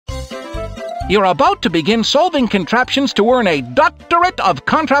You're about to begin solving contraptions to earn a doctorate of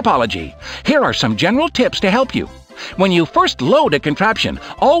contrapology. Here are some general tips to help you. When you first load a contraption,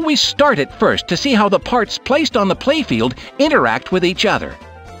 always start it first to see how the parts placed on the playfield interact with each other.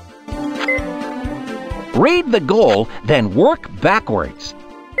 Read the goal, then work backwards.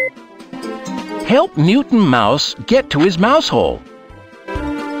 Help Newton Mouse get to his mouse hole.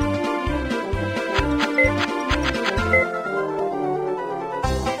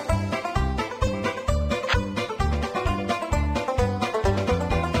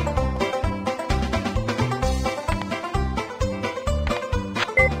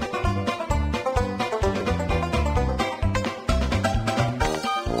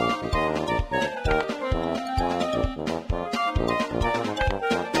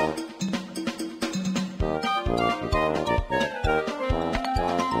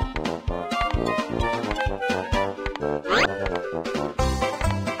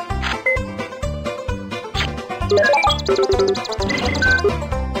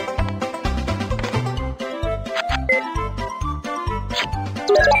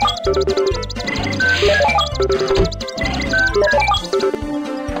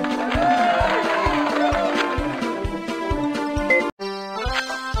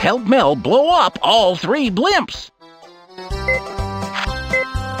 Help Mel blow up all 3 blimps.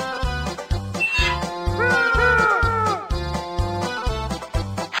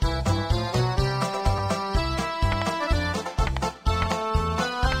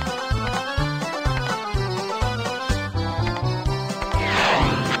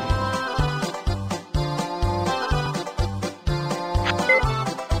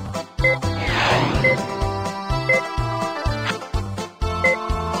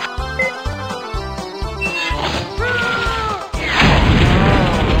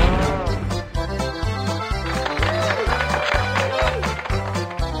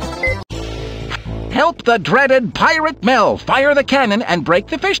 Help the dreaded Pirate Mel fire the cannon and break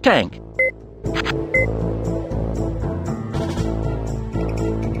the fish tank.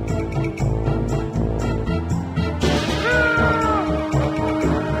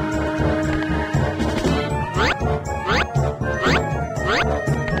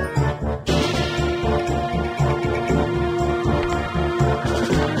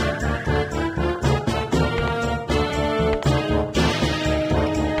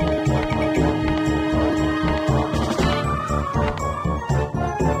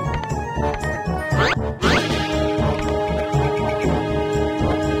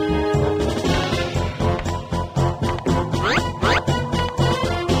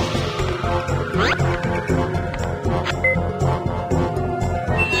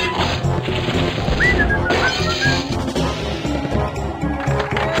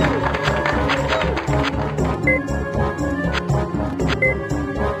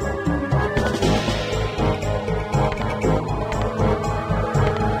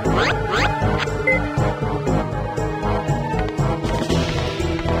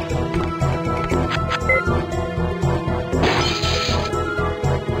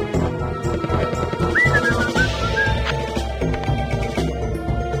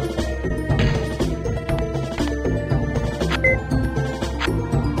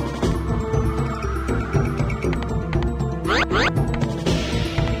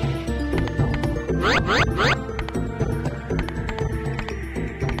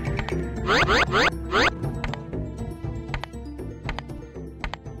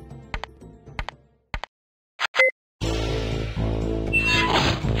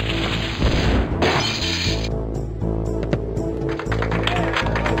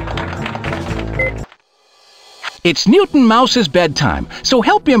 It's Newton Mouse's bedtime, so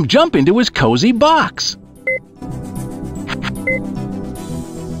help him jump into his cozy box.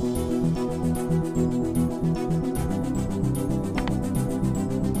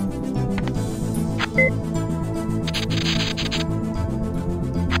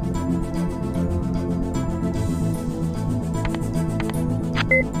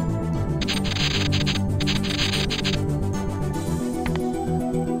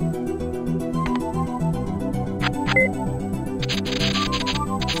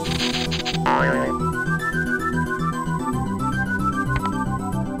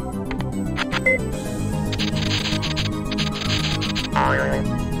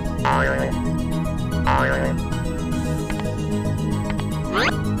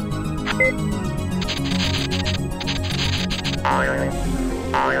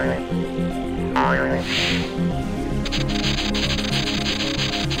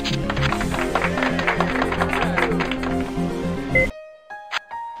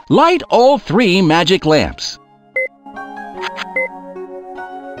 Light all 3 magic lamps.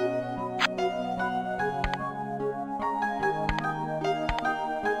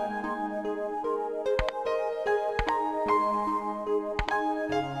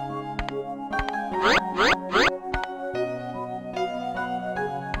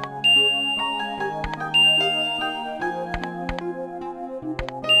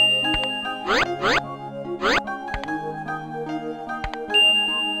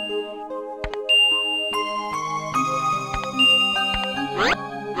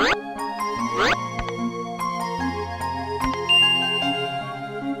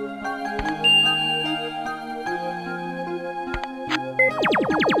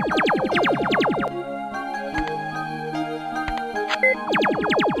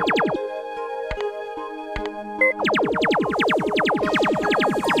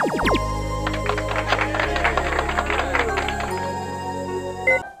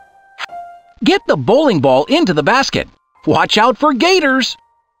 the bowling ball into the basket. Watch out for gators!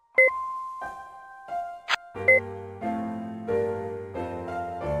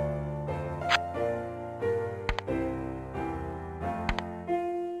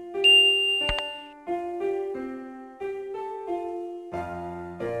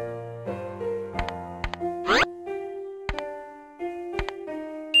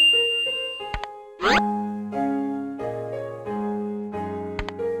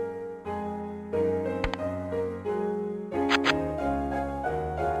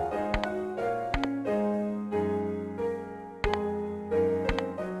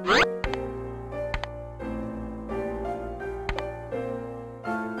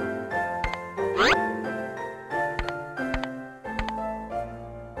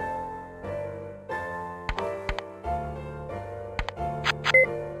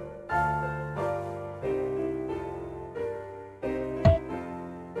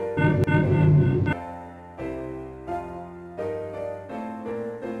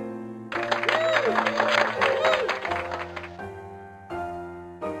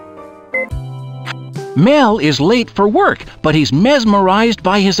 Mel is late for work, but he's mesmerized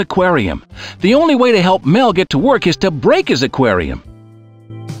by his aquarium. The only way to help Mel get to work is to break his aquarium.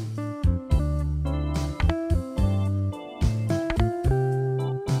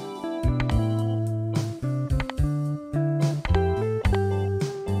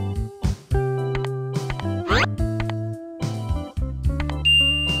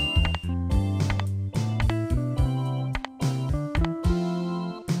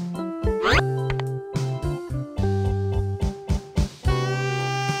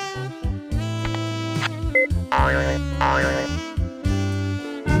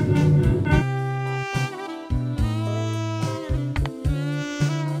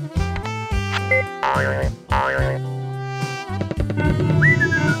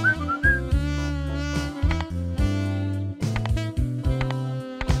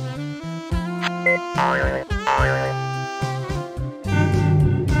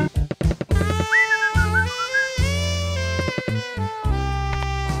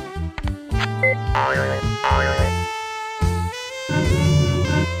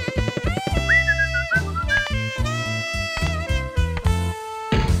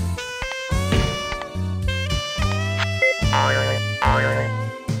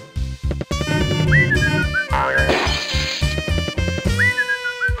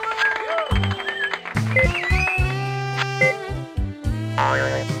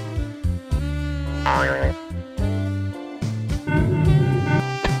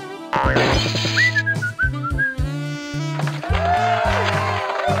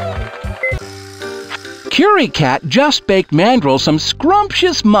 Curie Cat just baked Mandrill some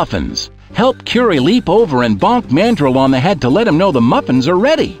scrumptious muffins. Help Curie leap over and bonk Mandrill on the head to let him know the muffins are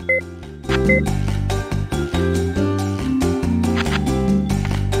ready.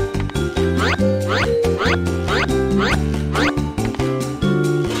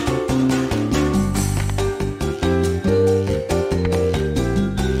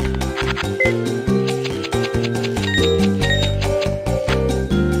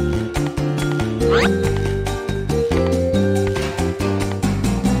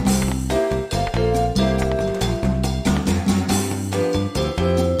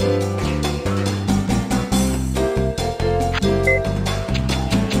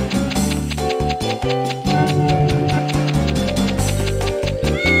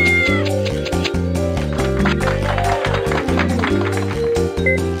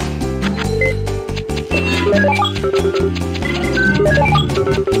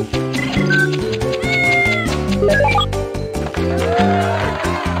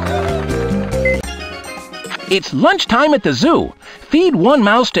 It's lunchtime at the zoo. Feed one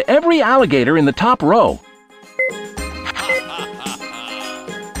mouse to every alligator in the top row.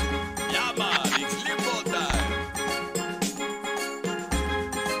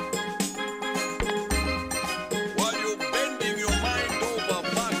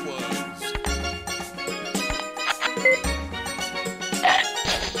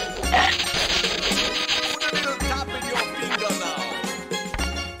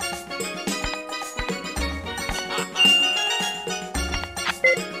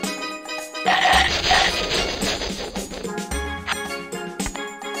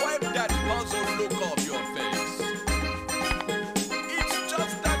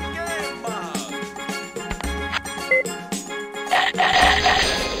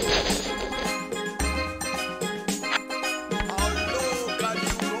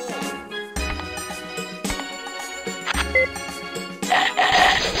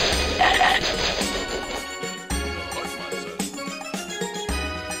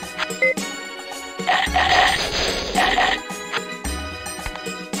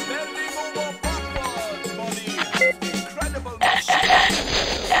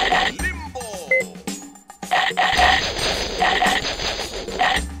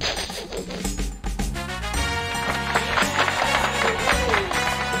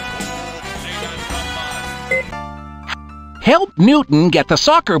 Help Newton get the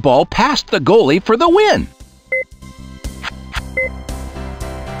soccer ball past the goalie for the win.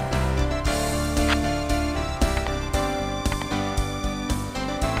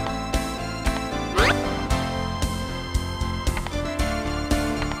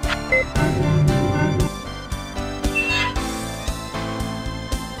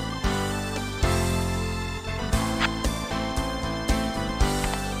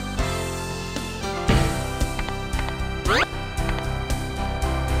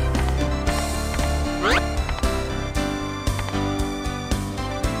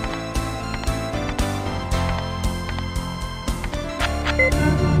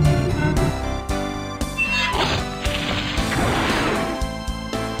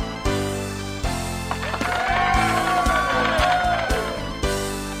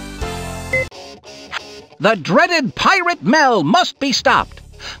 The dreaded Pirate Mel must be stopped.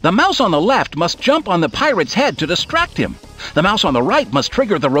 The mouse on the left must jump on the pirate's head to distract him. The mouse on the right must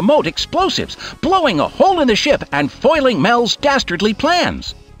trigger the remote explosives, blowing a hole in the ship and foiling Mel's dastardly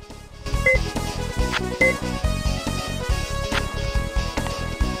plans.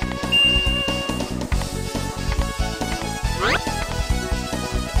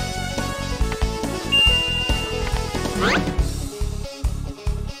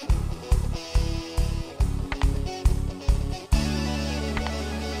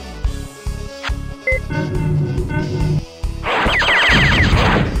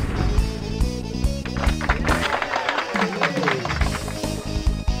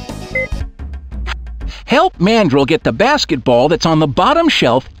 Help Mandrill get the basketball that's on the bottom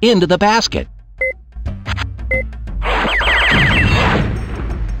shelf into the basket.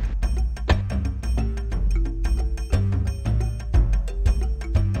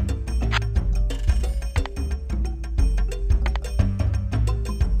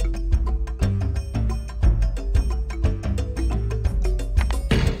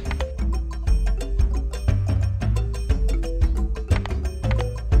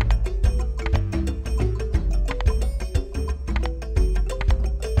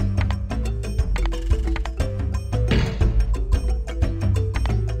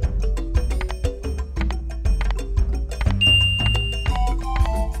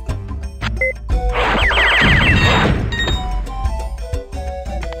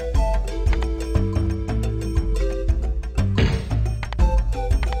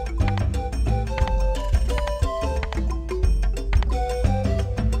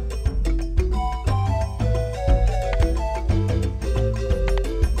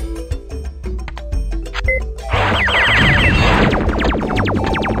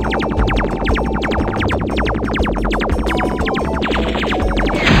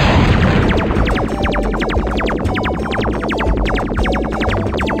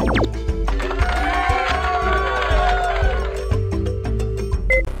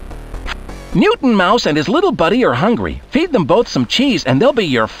 Newton Mouse and his little buddy are hungry. Feed them both some cheese and they'll be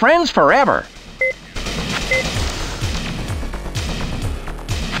your friends forever.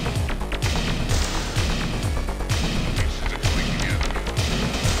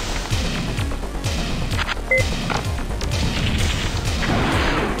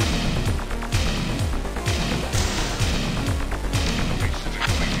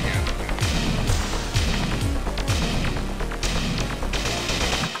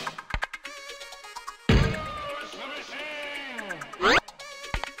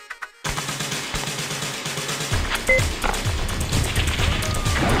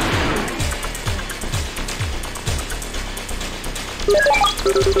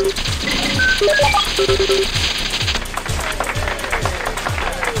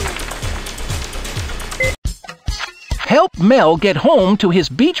 Help Mel get home to his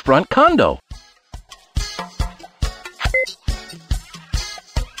beachfront condo.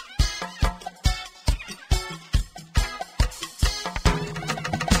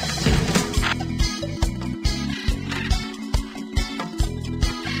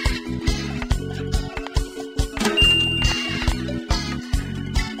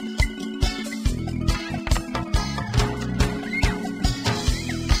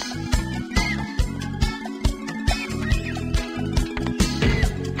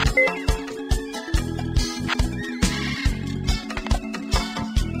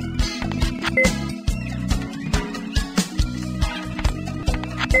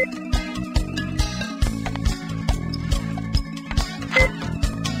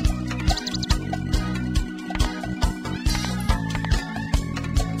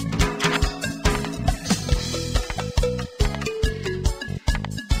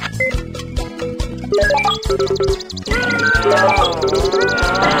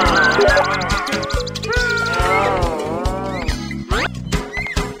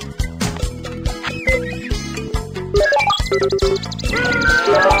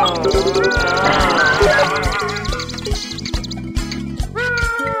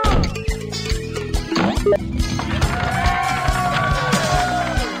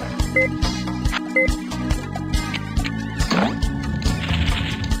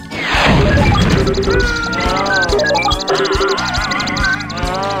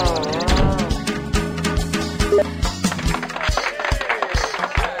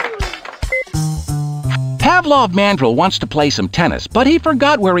 Pavlov Mandrill wants to play some tennis, but he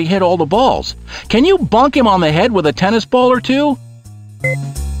forgot where he hit all the balls. Can you bonk him on the head with a tennis ball or two?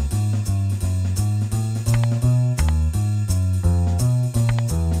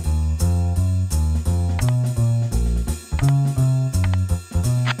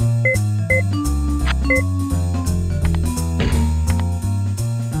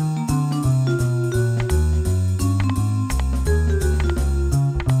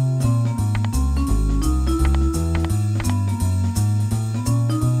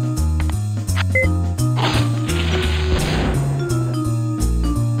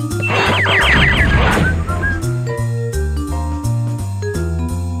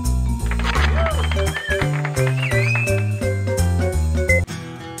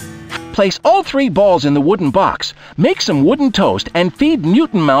 Place all 3 balls in the wooden box, make some wooden toast, and feed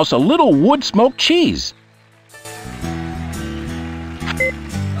Newton Mouse a little wood-smoked cheese.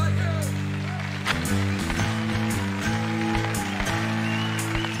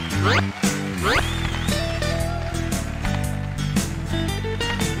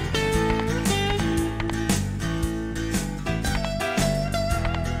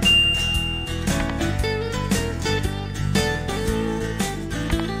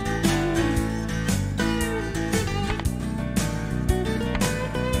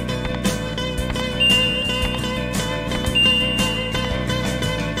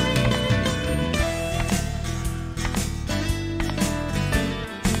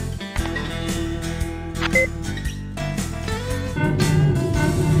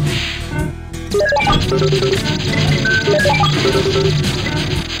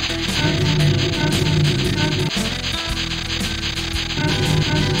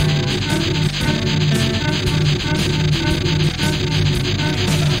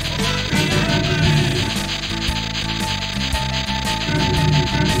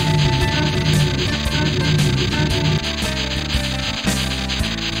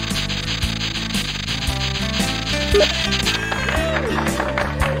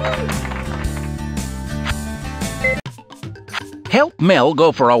 Help Mel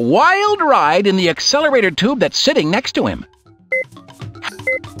go for a wild ride in the accelerator tube that's sitting next to him.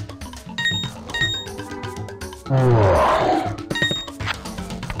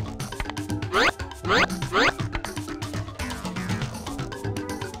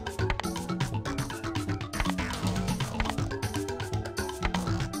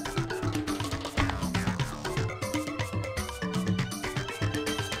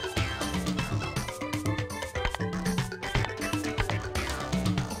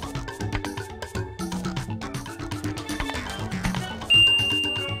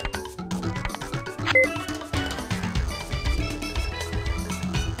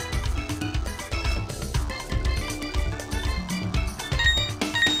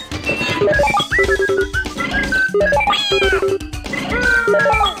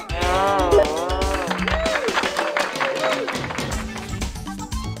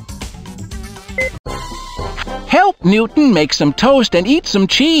 Help Newton make some toast and eat some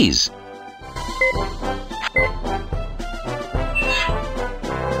cheese.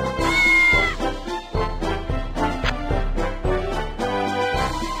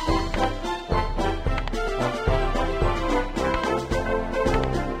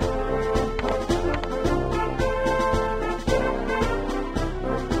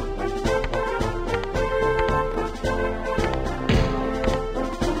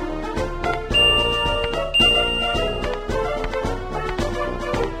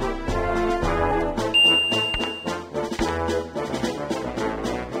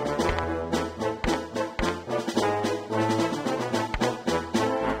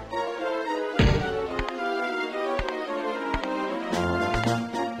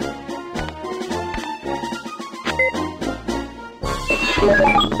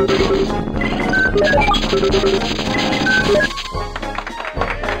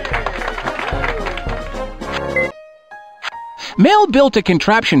 Mel built a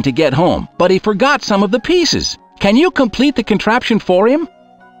contraption to get home, but he forgot some of the pieces. Can you complete the contraption for him?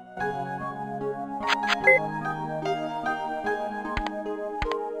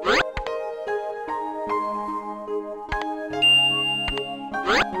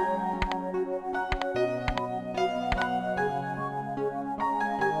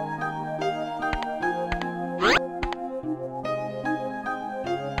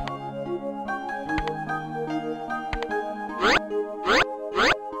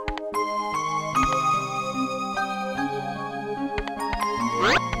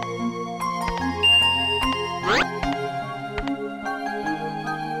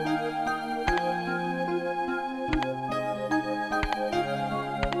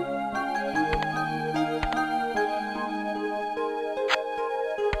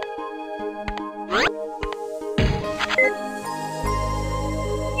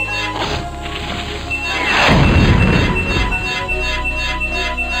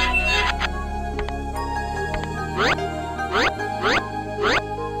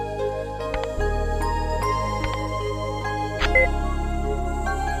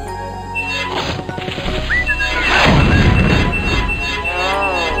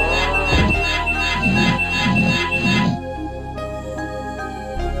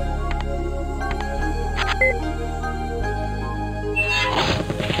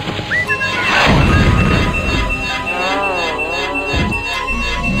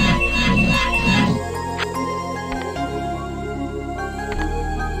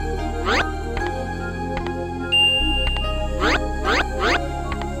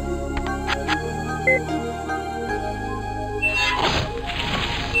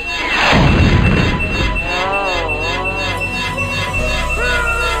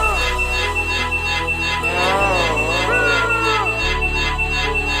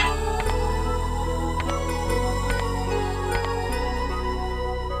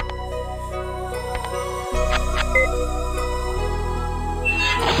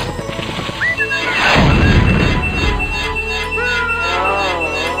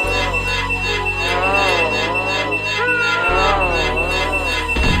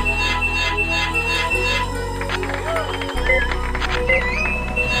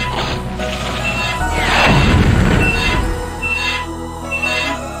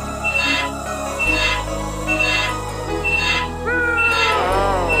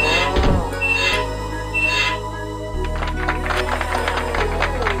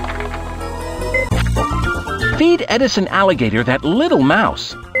 Edison alligator that little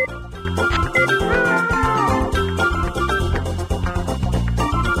mouse.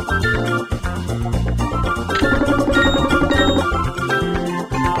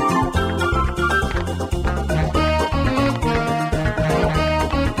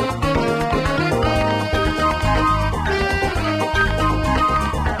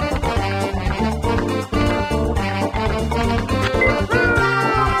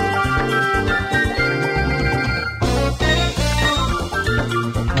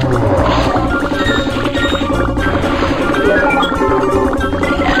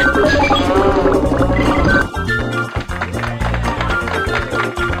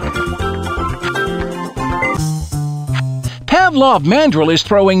 Pavlov Mandrill is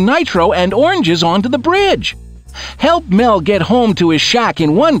throwing nitro and oranges onto the bridge. Help Mel get home to his shack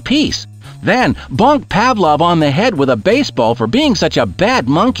in one piece. Then bonk Pavlov on the head with a baseball for being such a bad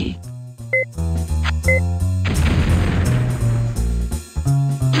monkey.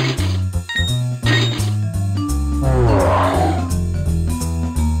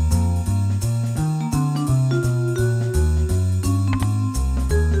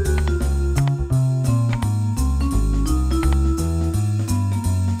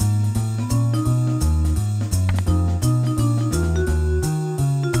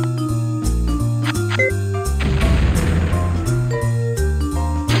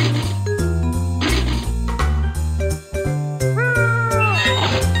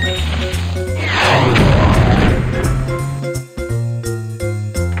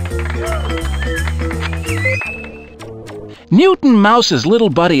 Newton Mouse's little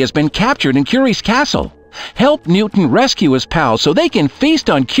buddy has been captured in Curie's castle. Help Newton rescue his pals so they can feast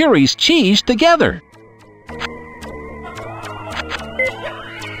on Curie's cheese together.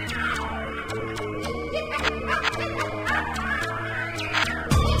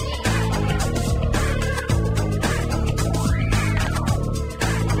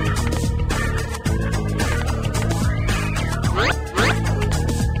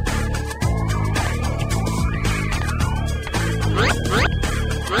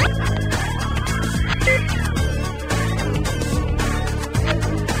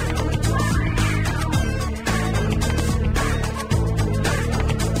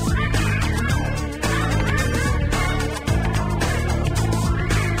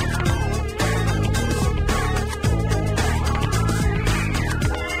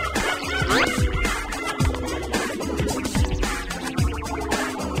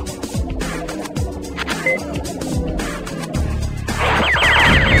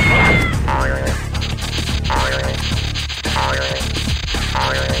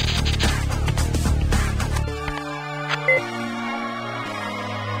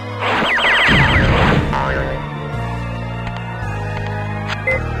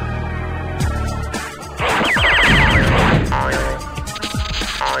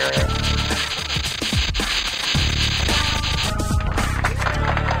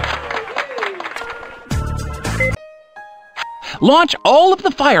 Launch all of the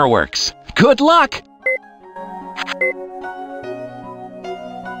fireworks. Good luck!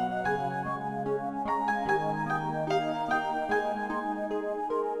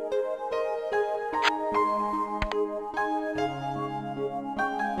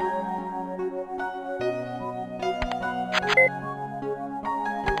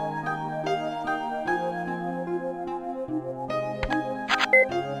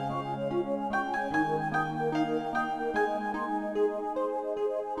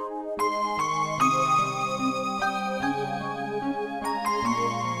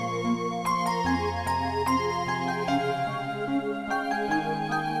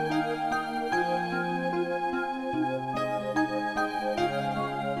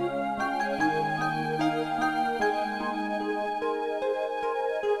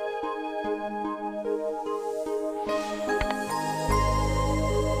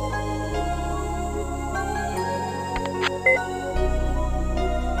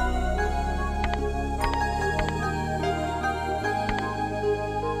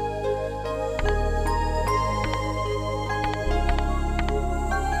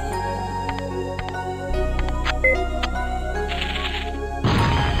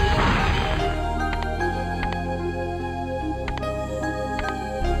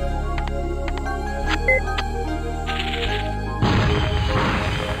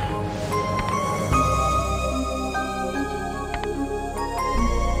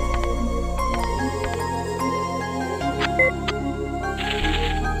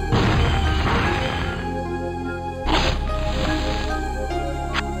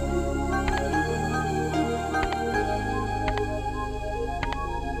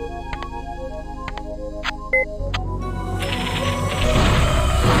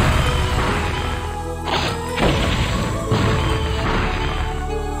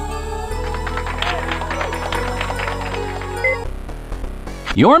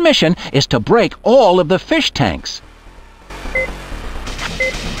 Your mission is to break all of the fish tanks.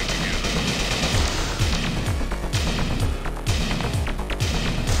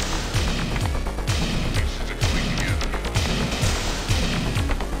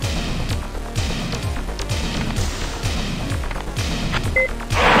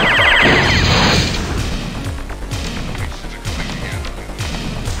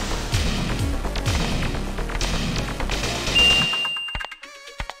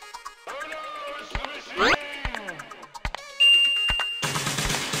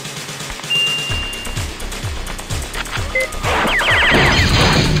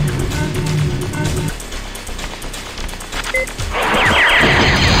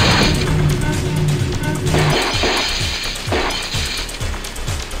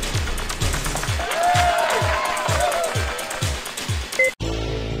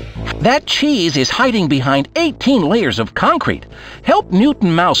 That cheese is hiding behind 18 layers of concrete. Help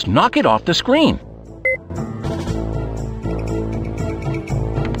Newton Mouse knock it off the screen.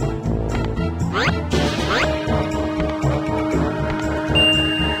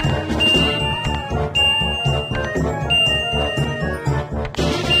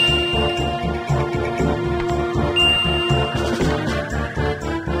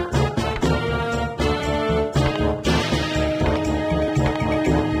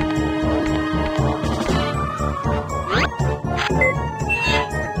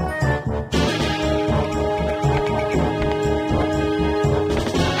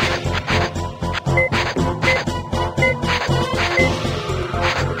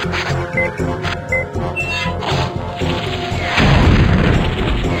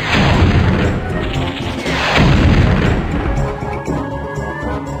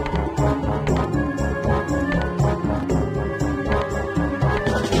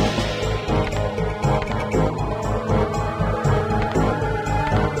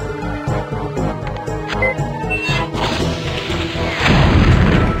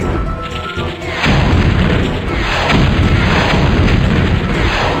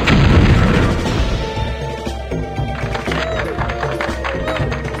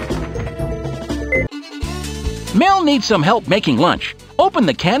 Mel needs some help making lunch. Open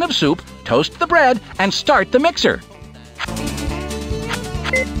the can of soup, toast the bread, and start the mixer.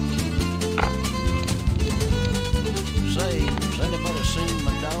 Say, has anybody seen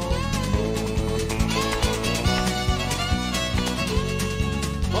my dog?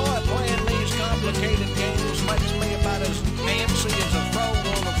 Boy, playing these complicated games makes me about as antsy as a frog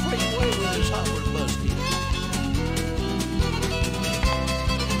on a freeway with his hopper busted.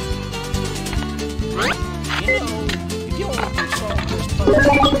 You know, if you want to solve this puzzle,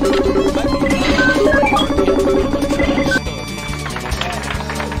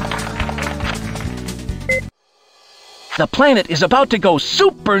 The planet is about to go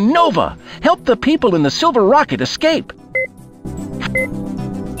supernova. Help the people in the silver rocket escape.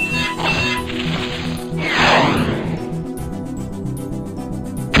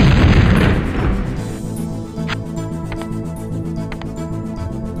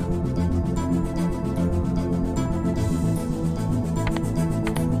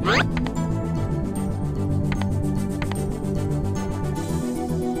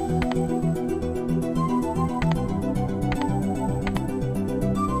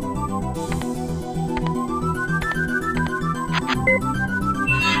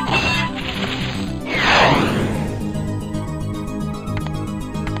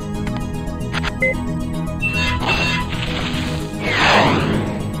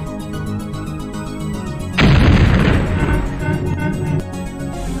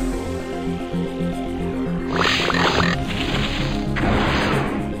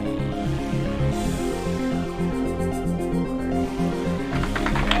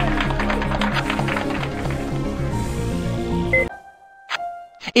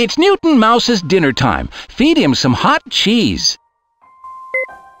 It's Newton Mouse's dinner time. Feed him some hot cheese.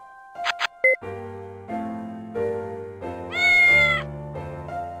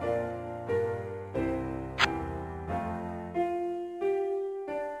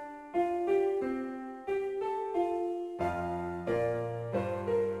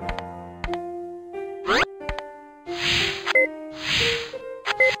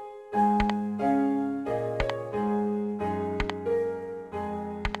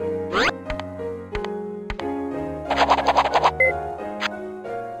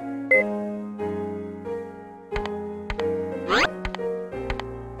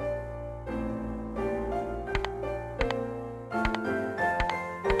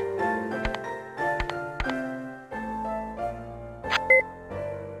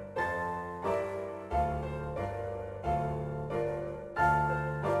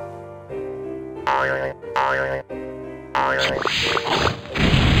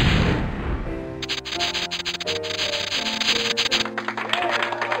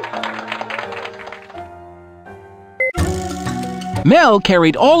 Mel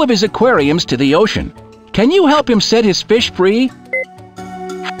carried all of his aquariums to the ocean. Can you help him set his fish free?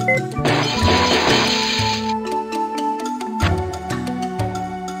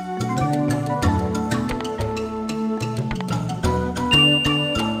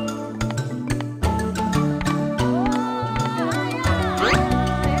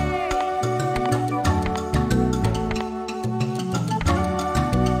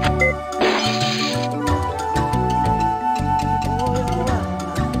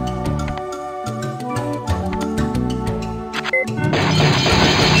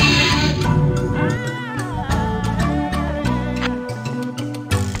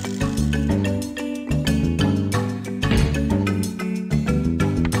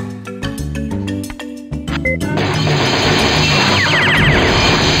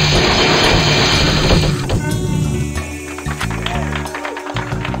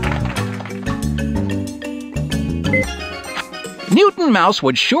 Newton Mouse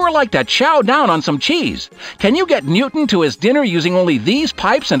would sure like to chow down on some cheese. Can you get Newton to his dinner using only these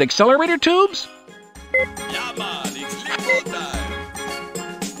pipes and accelerator tubes? Yeah, man, it's limbo time.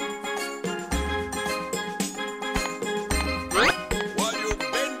 While you're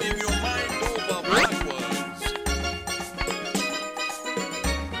bending your mind over backwards.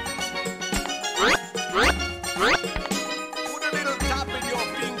 Put a little tap in your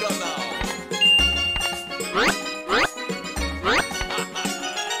finger now.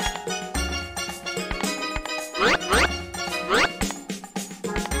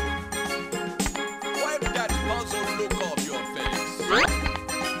 Wipe that puzzle look off your face.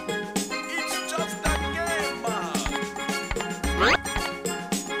 It's just a game, man.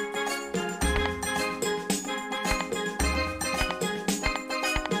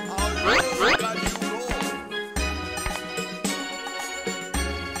 How low can you go?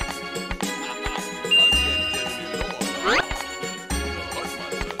 I can't get any lower now. Gonna hurt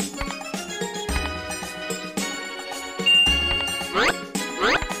myself.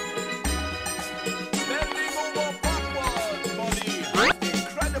 Bending over backwards, buddy.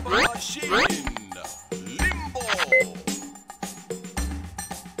 Incredible machine. Limbo.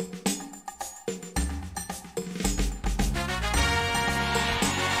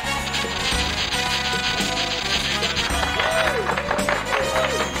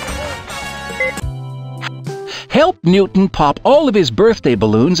 Help Newton pop all of his birthday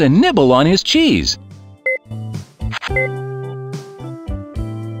balloons and nibble on his cheese.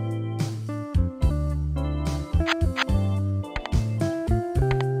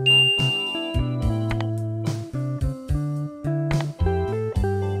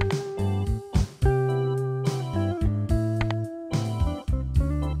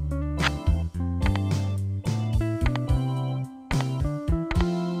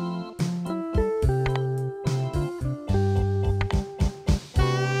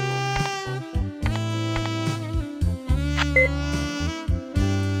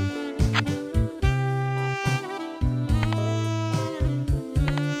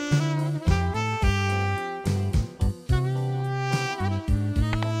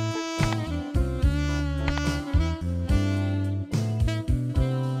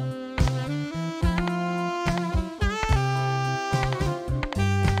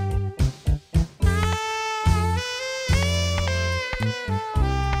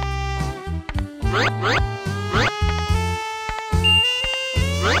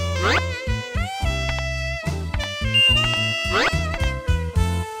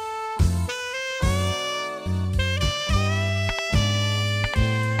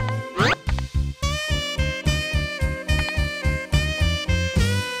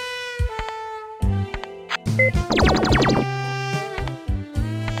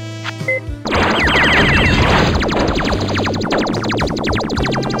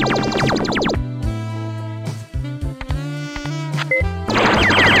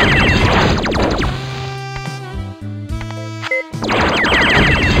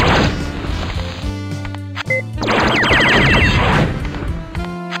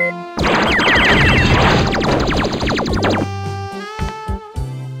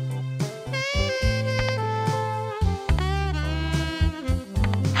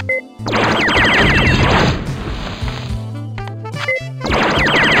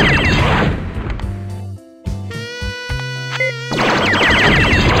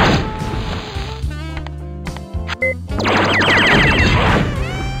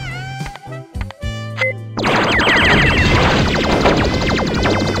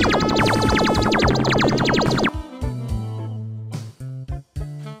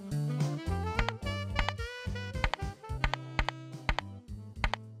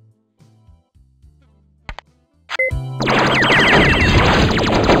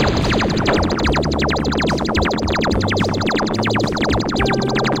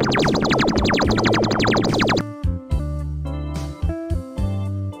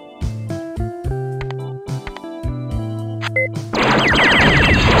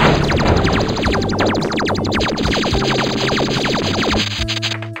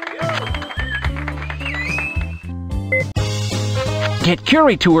 Get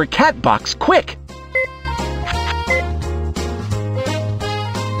Curie to her cat box, quick!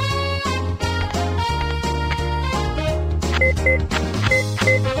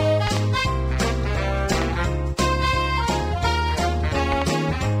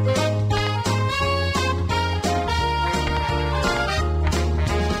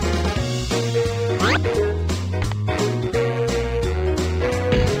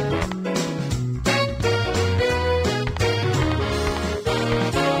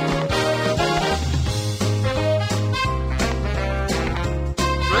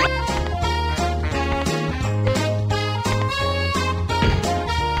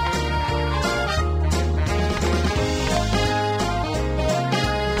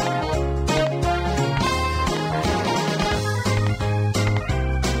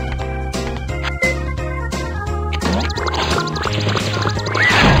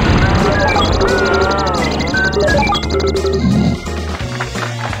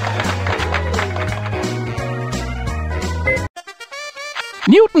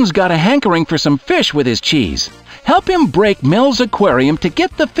 Newton's got a hankering for some fish with his cheese. Help him break Mel's aquarium to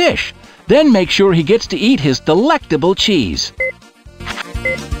get the fish. Then make sure he gets to eat his delectable cheese.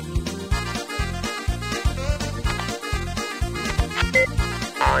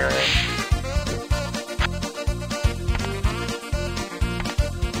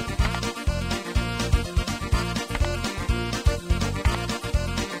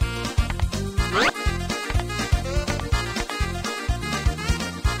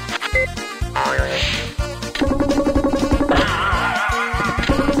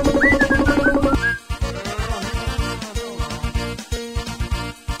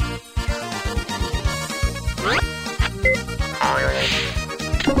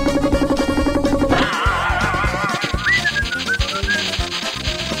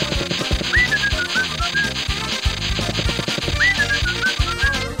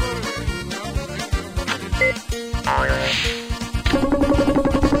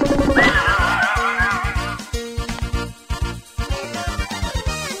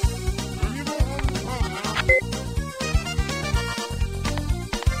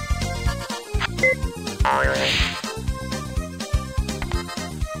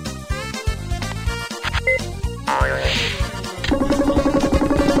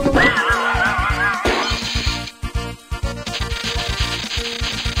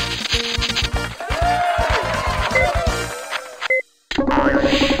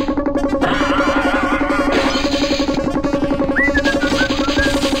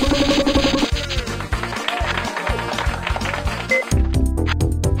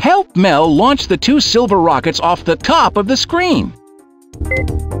 Help Mel launch the 2 silver rockets off the top of the screen.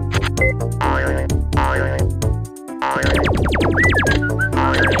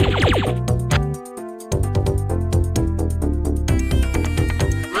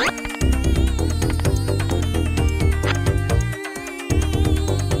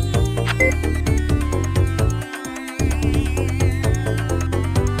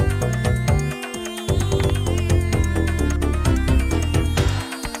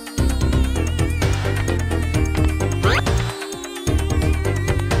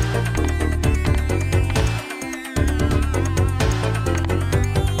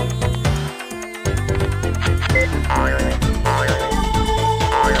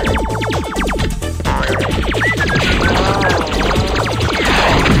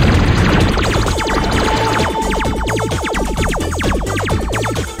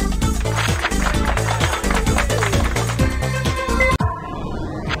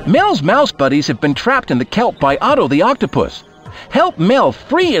 Mel's mouse buddies have been trapped in the kelp by Otto the octopus. Help Mel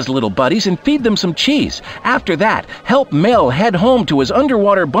free his little buddies and feed them some cheese. After that, help Mel head home to his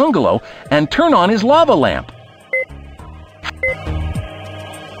underwater bungalow and turn on his lava lamp.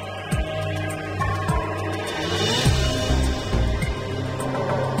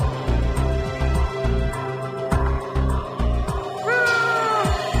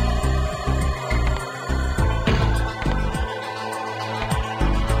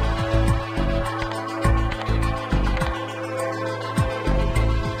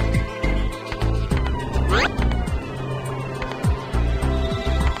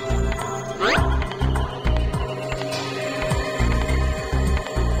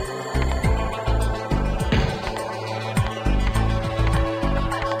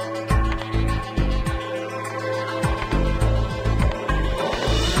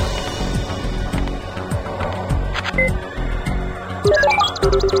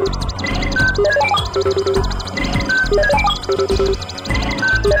 Help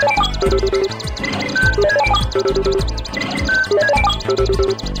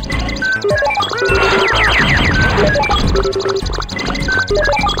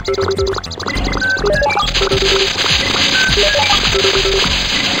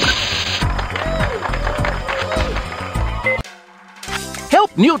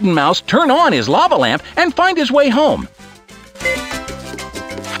Newton Mouse turn on his lava lamp and find his way home.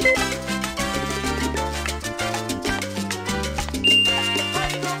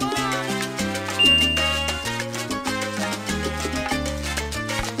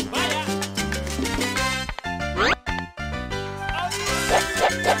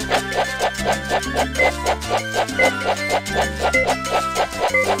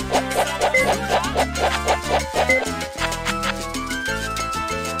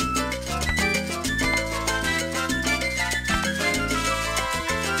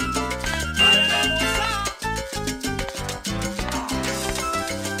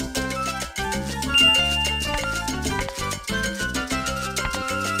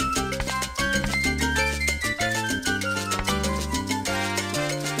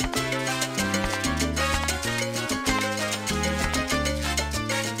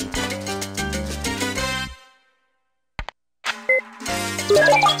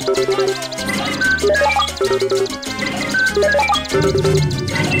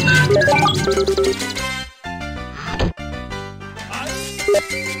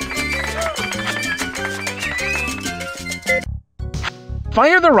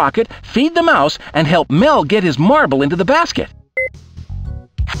 Fire the rocket, feed the mouse, and help Mel get his marble into the basket.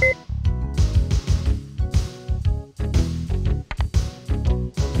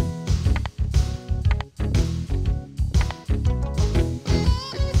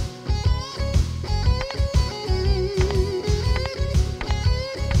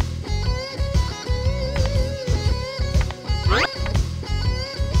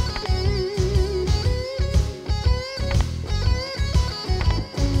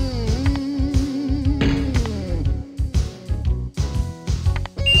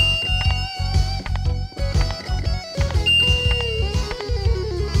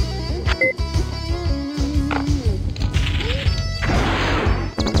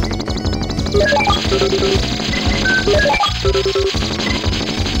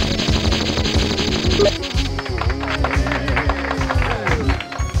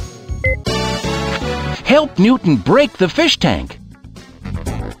 Help Newton break the fish tank.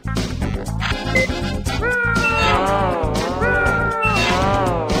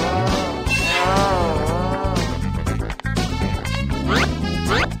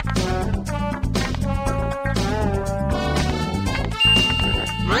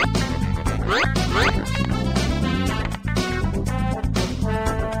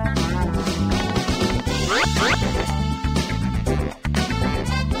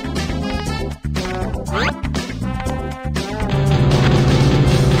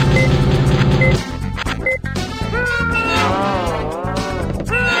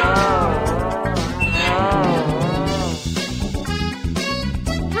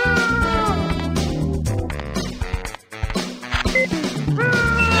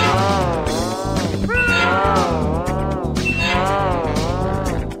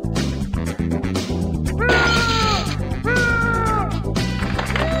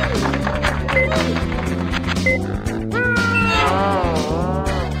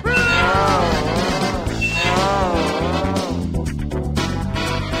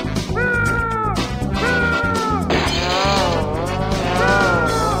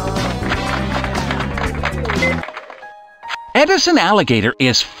 Edison Alligator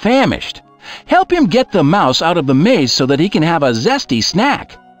is famished. Help him get the mouse out of the maze so that he can have a zesty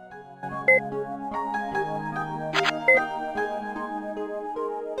snack.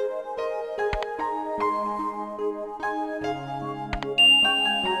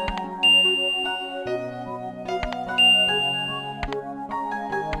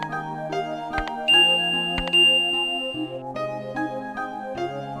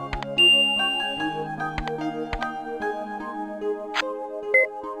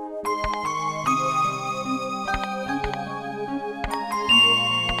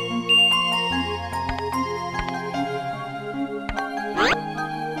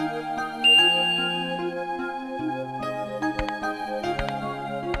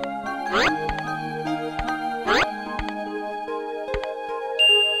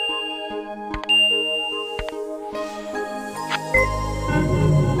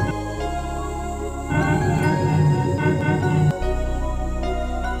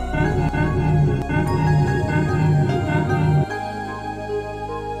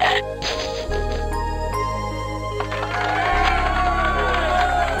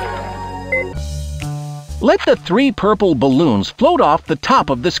 let the 3 purple balloons float off the top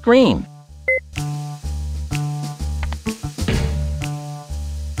of the screen.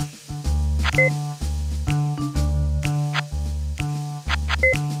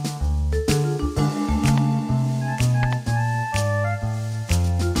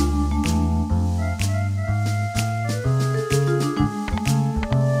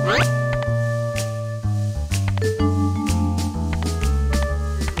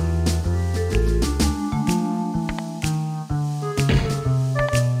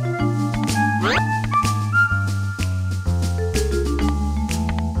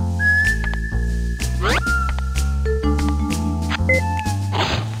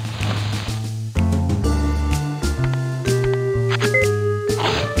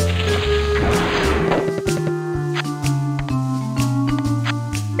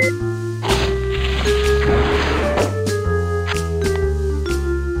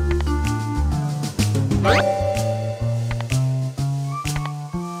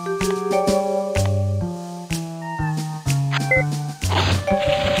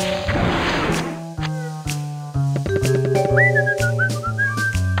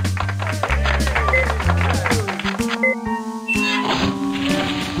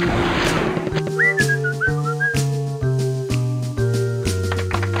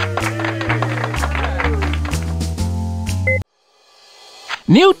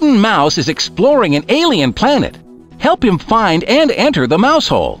 Newton Mouse is exploring an alien planet. Help him find and enter the mouse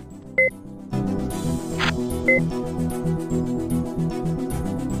hole.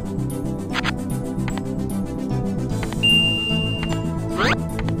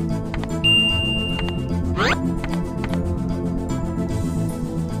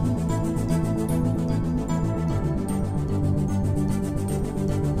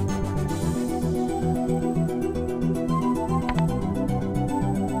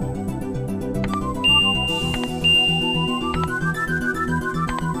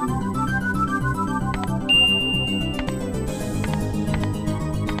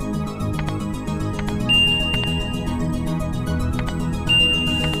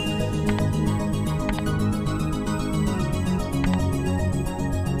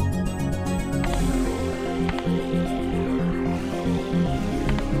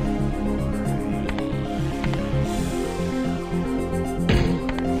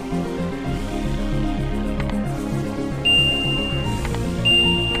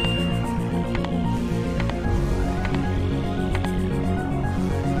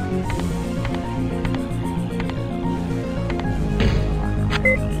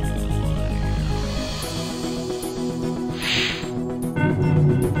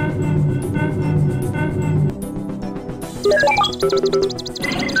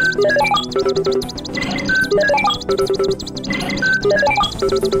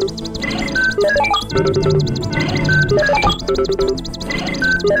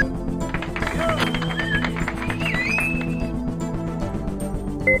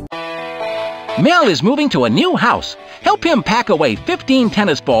 Mel is moving to a new house. Help him pack away 15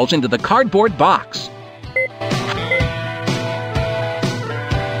 tennis balls into the cardboard box.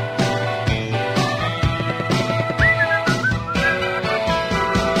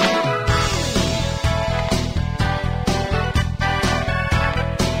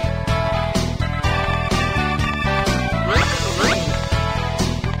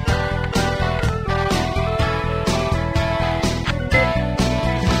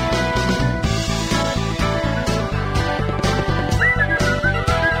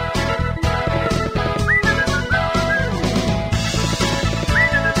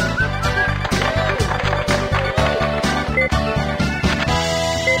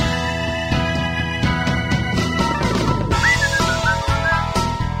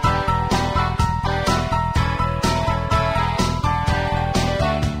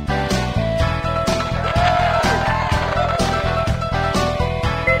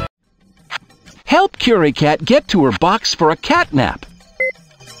 Help Curie Cat get to her box for a cat nap.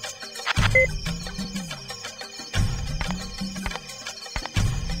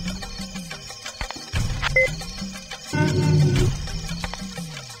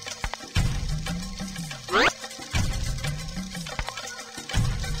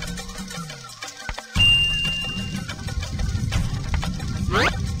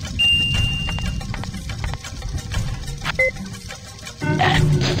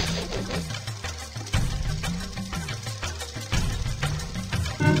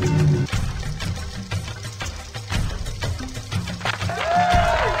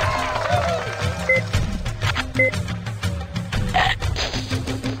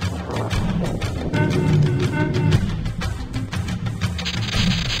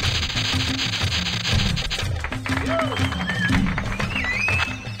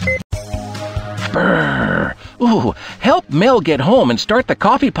 Ooh, help Mel get home and start the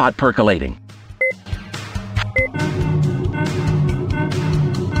coffee pot percolating.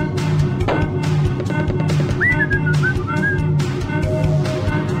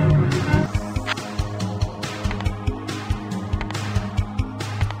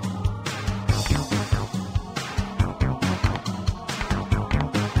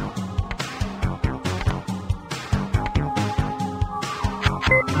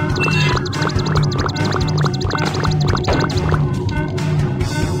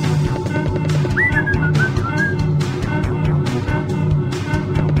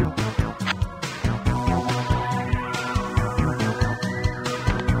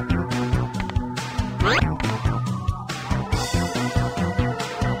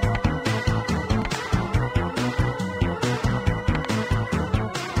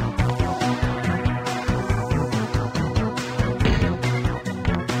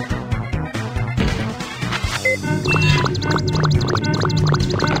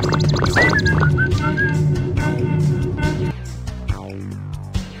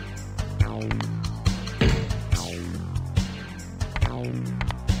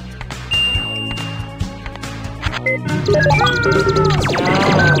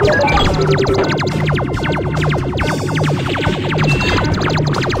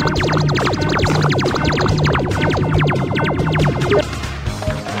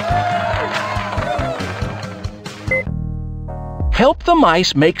 Help the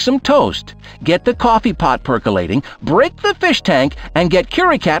mice make some toast. Get the coffee pot percolating, break the fish tank, and get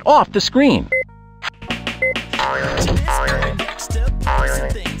Curicat off the screen.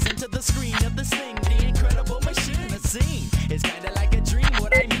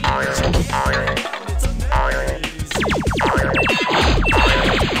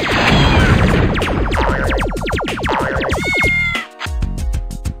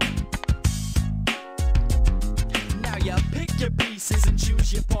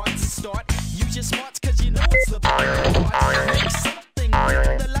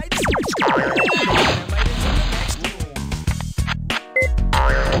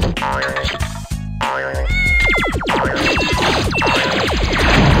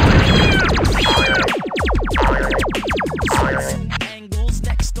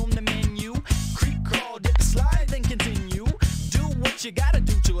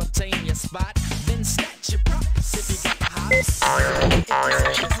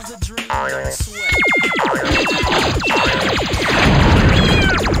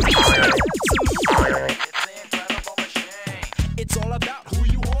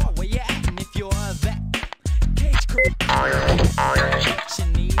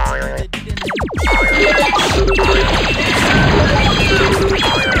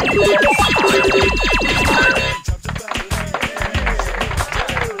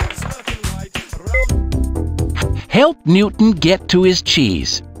 Help Newton get to his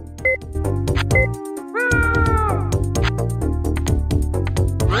cheese.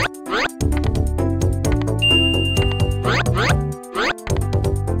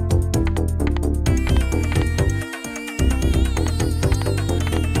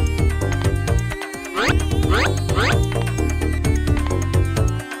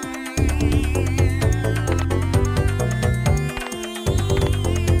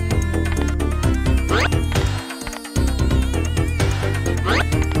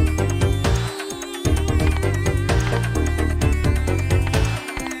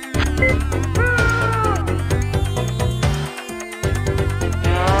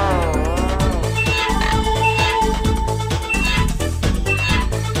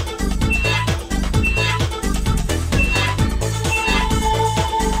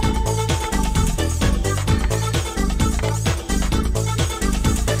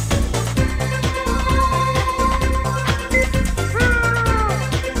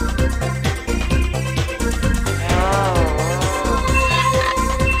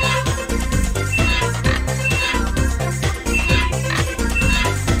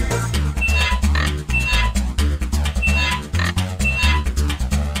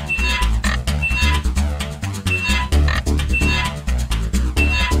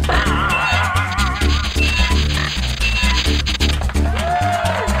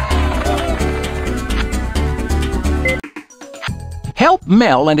 Help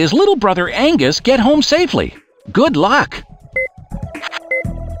Mel and his little brother Angus get home safely. Good luck!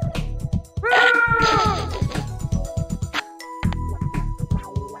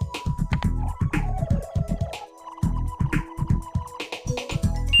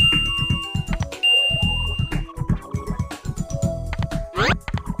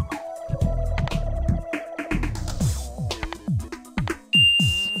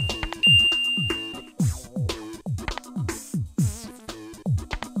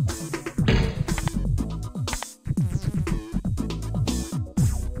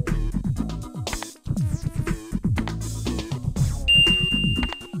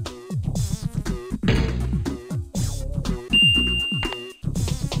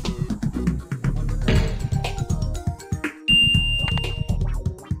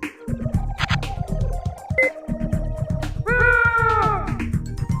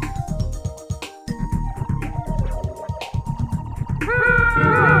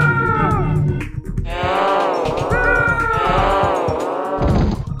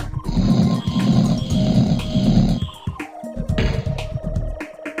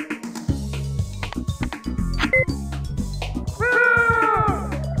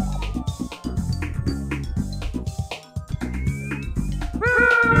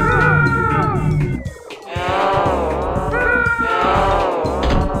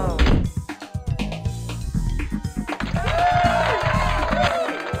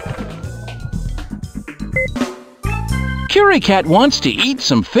 Fairy Cat wants to eat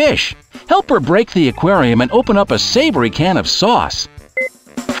some fish. Help her break the aquarium and open up a savory can of sauce.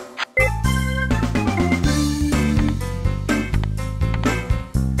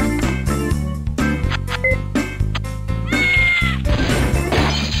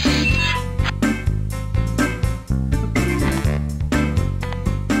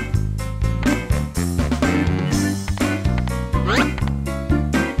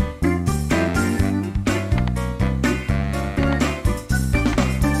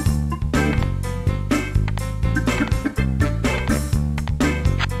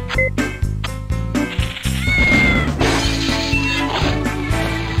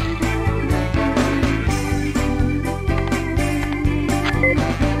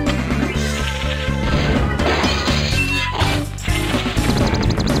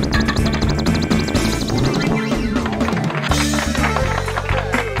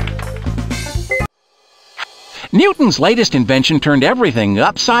 Newton's latest invention turned everything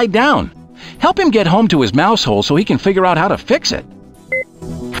upside down. Help him get home to his mouse hole so he can figure out how to fix it.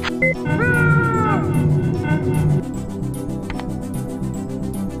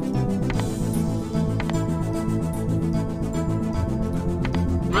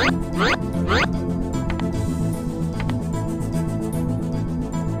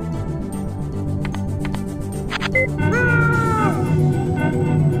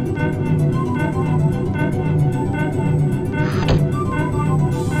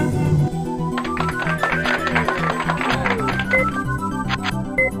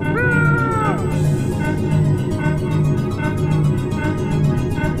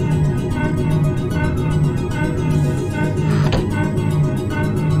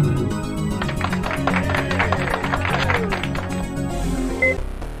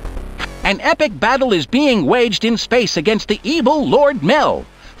 An epic battle is being waged in space against the evil Lord Mel.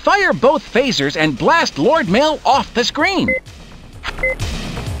 Fire both phasers and blast Lord Mel off the screen.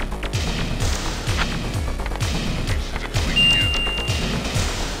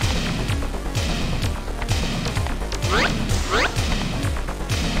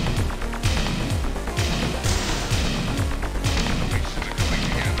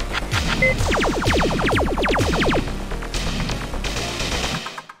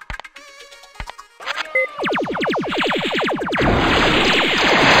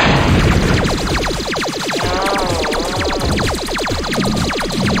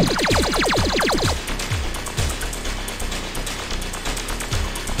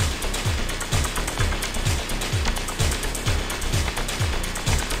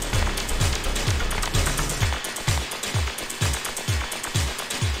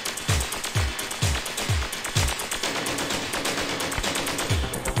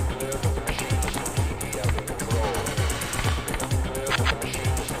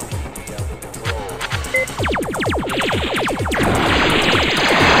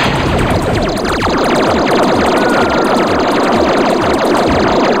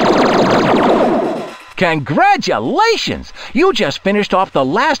 Congratulations! You just finished off the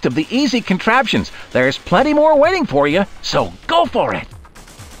last of the easy contraptions. There's plenty more waiting for you, so go for it!